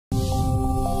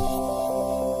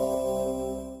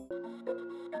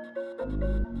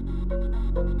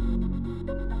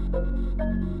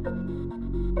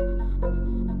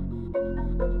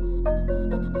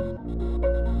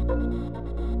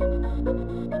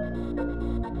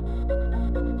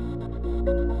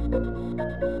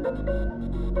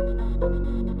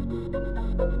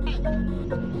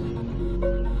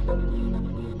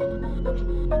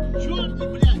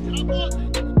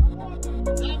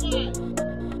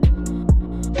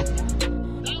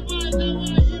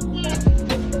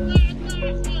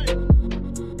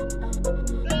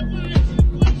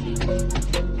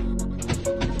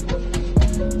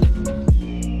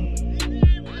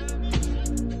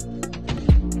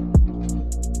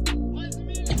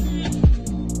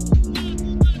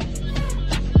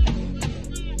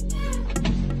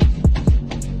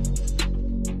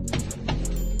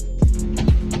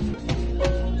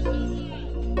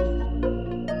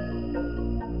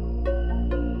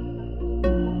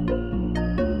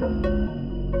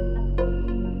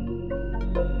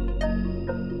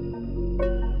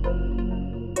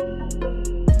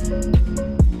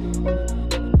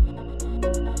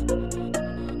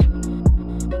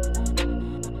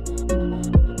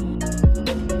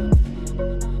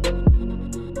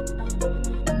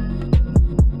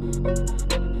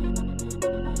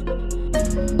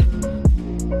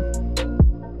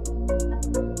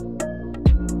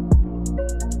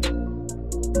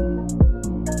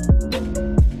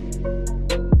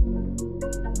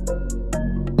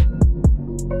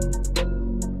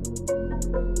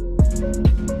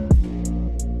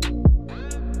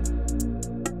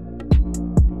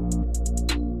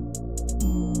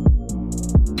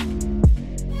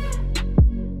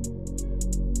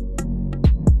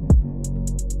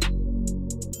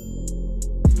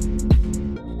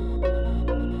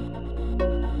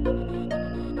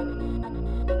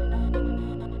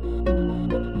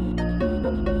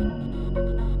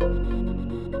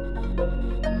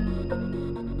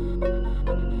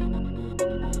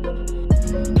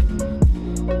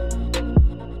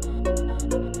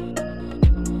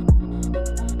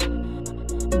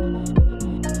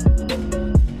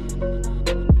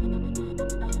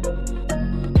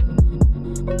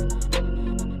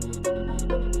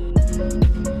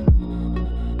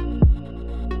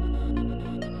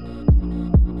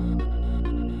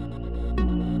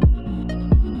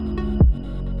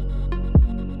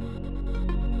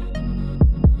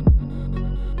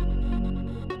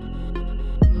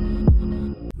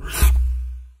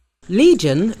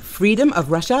Legion, Freedom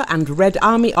of Russia and Red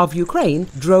Army of Ukraine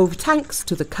drove tanks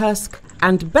to the Kursk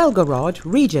and Belgorod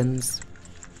regions.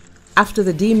 After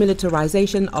the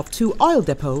demilitarization of 2 oil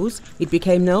depots, it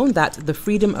became known that the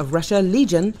Freedom of Russia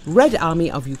Legion, Red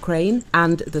Army of Ukraine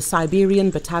and the Siberian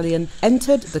Battalion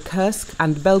entered the Kursk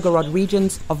and Belgorod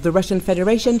regions of the Russian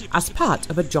Federation as part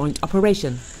of a joint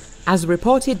operation. As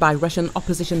reported by Russian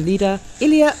opposition leader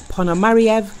Ilham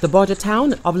Aliyev, the border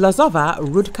town of Lazova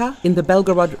Rudka in the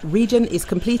Belgorod region is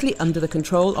completely under the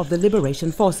control of the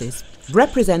Liberation Forces.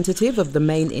 Representative of the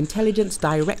main intelligence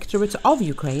directorate of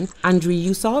Ukraine, Andriy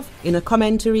Yusov, in a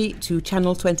commentary to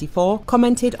Channel 24,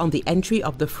 commented on the entry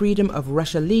of the Freedom of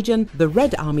Russia Legion, the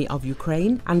Red Army of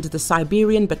Ukraine and the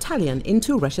Siberian Battalion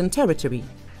into Russian territory.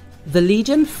 The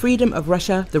Legion, Freedom of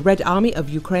Russia, the Red Army of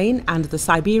Ukraine and the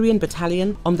Siberian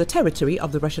Battalion on the territory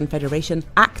of the Russian Federation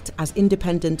act as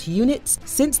independent units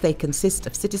since they consist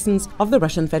of citizens of the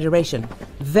Russian Federation.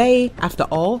 They, after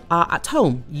all, are at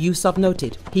home, Yusov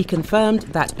noted. He confirmed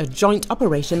that a joint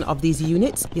operation of these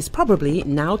units is probably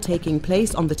now taking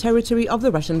place on the territory of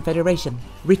the Russian Federation.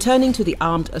 Returning to the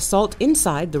armed assault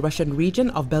inside the Russian region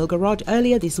of Belgorod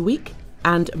earlier this week,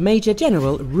 and Major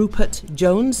General Rupert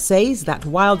Jones says that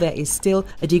while there is still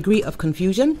a degree of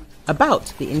confusion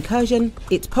about the incursion,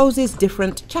 it poses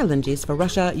different challenges for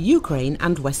Russia, Ukraine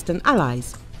and Western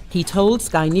allies. He told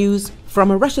Sky News,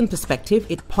 from a Russian perspective,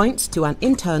 it points to an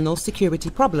internal security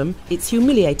problem. It's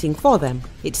humiliating for them.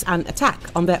 It's an attack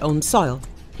on their own soil.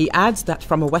 He adds that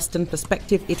from a Western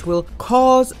perspective, it will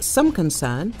cause some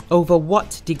concern over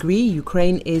what degree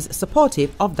Ukraine is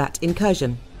supportive of that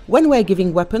incursion. When we're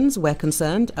giving weapons, we're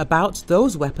concerned about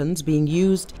those weapons being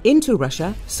used into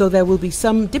Russia, so there will be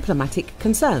some diplomatic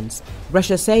concerns.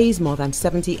 Russia says more than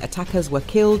 70 attackers were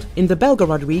killed in the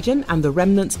Belgorod region and the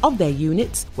remnants of their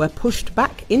units were pushed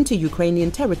back into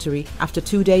Ukrainian territory after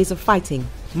 2 days of fighting.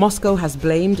 Moscow has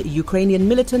blamed Ukrainian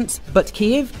militants, but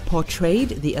Kyiv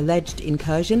portrayed the alleged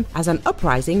incursion as an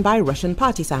uprising by Russian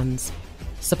partisans.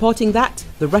 Supporting that,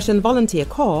 the Russian Volunteer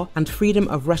Corps and Freedom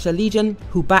of Russia Legion,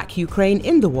 who back Ukraine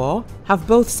in the war, have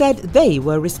both said they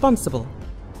were responsible.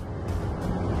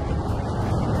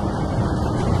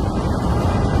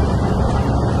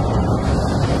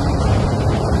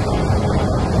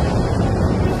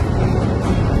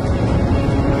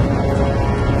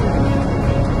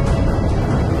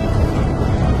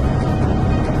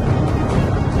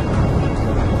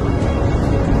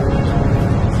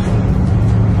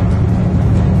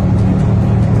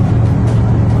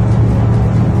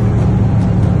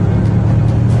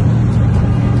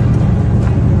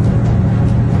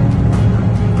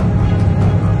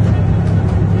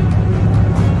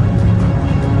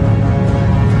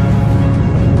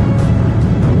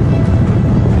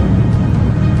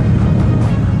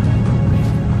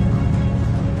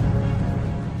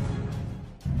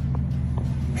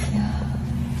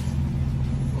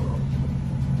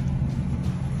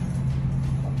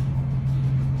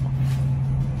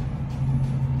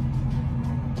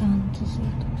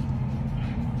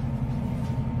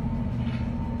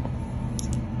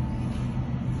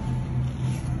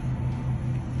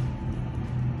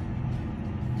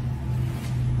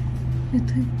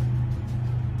 Это